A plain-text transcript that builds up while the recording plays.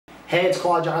Hey, it's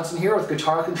Claude Johnson here with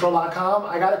GuitarControl.com.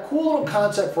 I got a cool little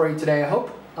concept for you today. I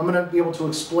hope I'm going to be able to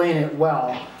explain it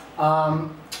well.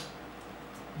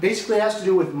 Basically, it has to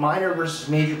do with minor versus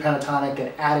major pentatonic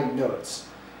and adding notes.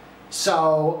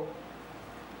 So,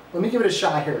 let me give it a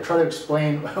shot here. Try to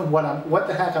explain what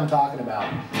the heck I'm talking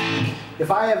about. If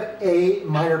I have a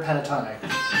minor pentatonic,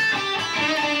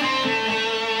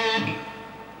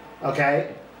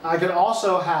 okay, I could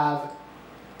also have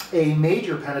a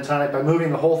major pentatonic by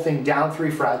moving the whole thing down 3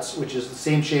 frets, which is the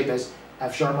same shape as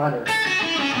F sharp minor.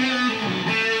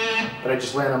 But I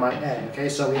just land on my A. Okay,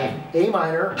 so we have A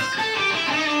minor,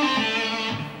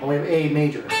 and we have A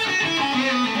major.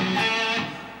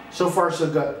 So far, so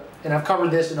good. And I've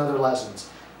covered this in other lessons.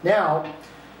 Now,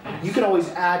 you can always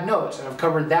add notes, and I've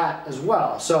covered that as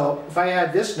well. So if I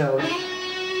add this note,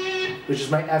 which is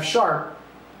my F sharp,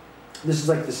 this is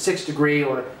like the 6th degree,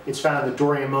 or it's found in the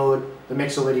Dorian mode, the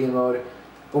Mixolydian mode.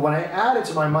 But when I add it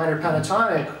to my minor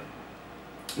pentatonic,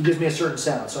 it gives me a certain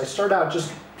sound. So I start out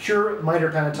just pure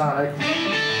minor pentatonic.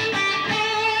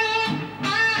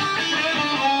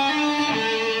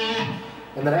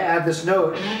 And then I add this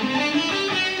note.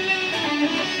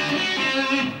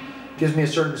 Gives me a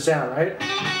certain sound, right?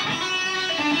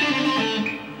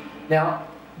 Now,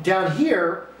 down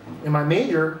here, in my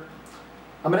major,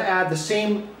 I'm going to add the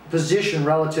same position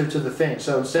relative to the thing.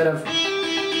 So instead of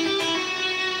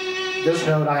this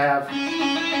note, I have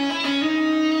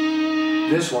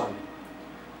this one.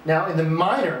 Now in the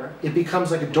minor, it becomes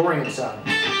like a Dorian sound.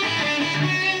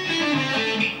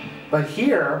 But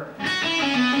here,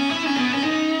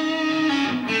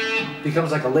 it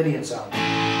becomes like a Lydian sound.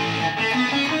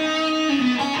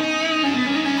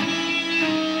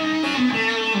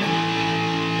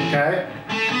 Okay?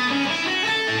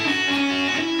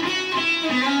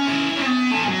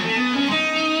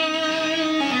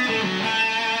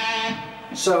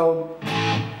 So,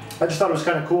 I just thought it was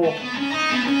kind of cool.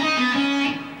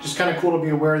 Just kind of cool to be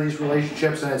aware of these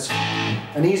relationships, and it's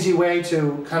an easy way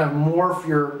to kind of morph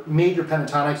your major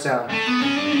pentatonic sound.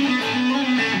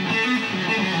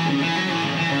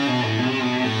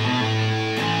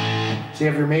 So you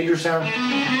have your major sound.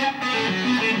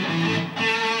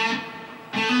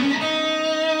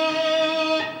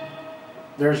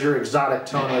 There's your exotic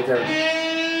tone right there.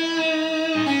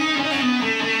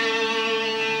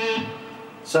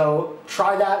 So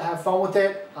try that, have fun with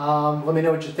it. Let me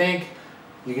know what you think.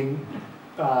 You can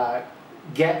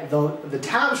get the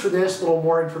tabs for this, a little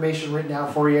more information written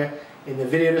out for you in the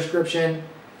video description,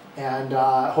 and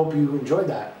hope you enjoyed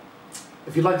that.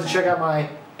 If you'd like to check out my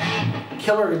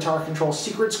Killer Guitar Control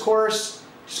Secrets course,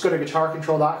 just go to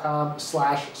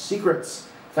guitarcontrol.com/secrets.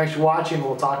 Thanks for watching,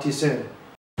 we'll talk to you soon.